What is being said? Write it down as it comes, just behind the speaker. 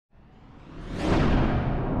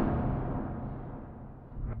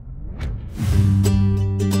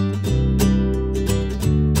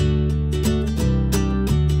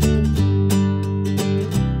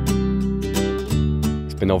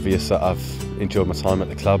obvious that I've enjoyed my time at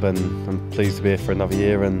the club, and I'm pleased to be here for another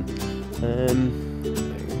year, and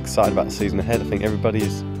excited about the season ahead. I think everybody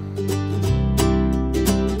is.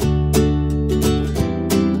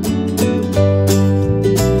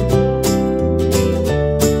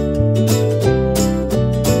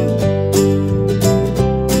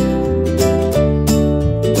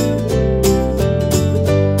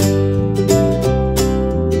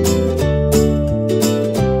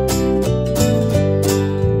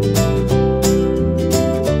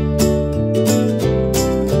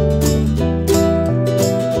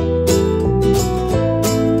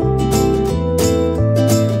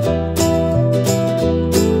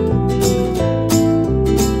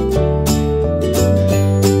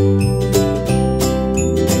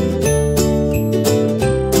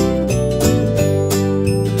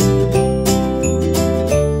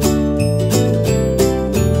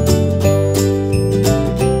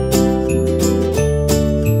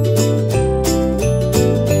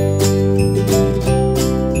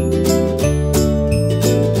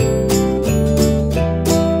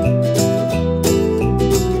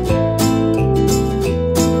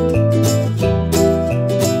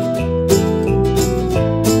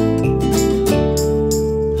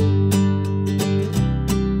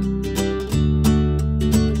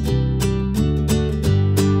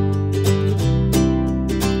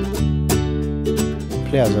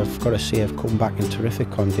 Players, I've got to say, have come back in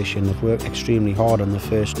terrific condition. They've worked extremely hard on the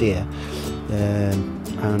first day, and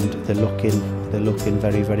they're looking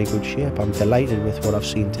very, very good shape. I'm delighted with what I've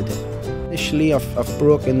seen today. Initially,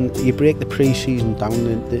 you break the pre-season down.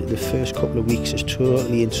 The first couple of weeks is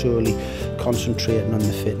totally and solely concentrating on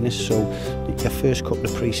the fitness. So your first couple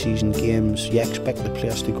of pre-season games, you expect the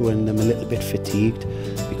players to go in them a little bit fatigued,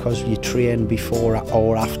 because you train before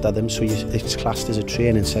or after them, so it's classed as a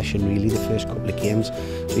training session really, the first couple of games,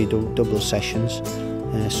 so you do double sessions,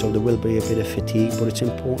 so there will be a bit of fatigue, but it's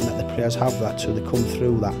important that the players have that, so they come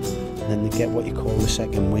through that, and then they get what you call the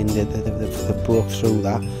second wind. They've broke through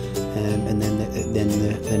that, and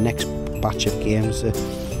then the next batch of games,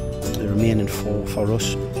 the remaining four for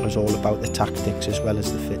us, is all about the tactics as well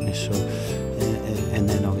as the fitness. So and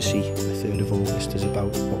then obviously the 3rd of August is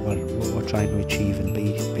about what we're trying to achieve and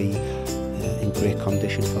be in great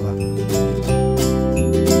condition for that.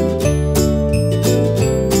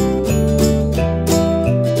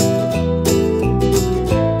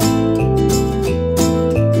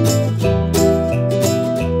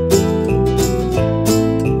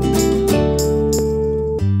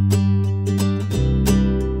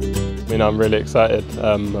 I'm really excited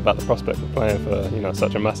about the prospect of playing for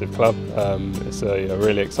such a massive club. It's a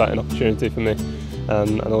really exciting opportunity for me,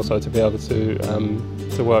 and also to be able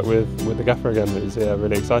to work with the gaffer again is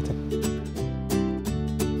really exciting.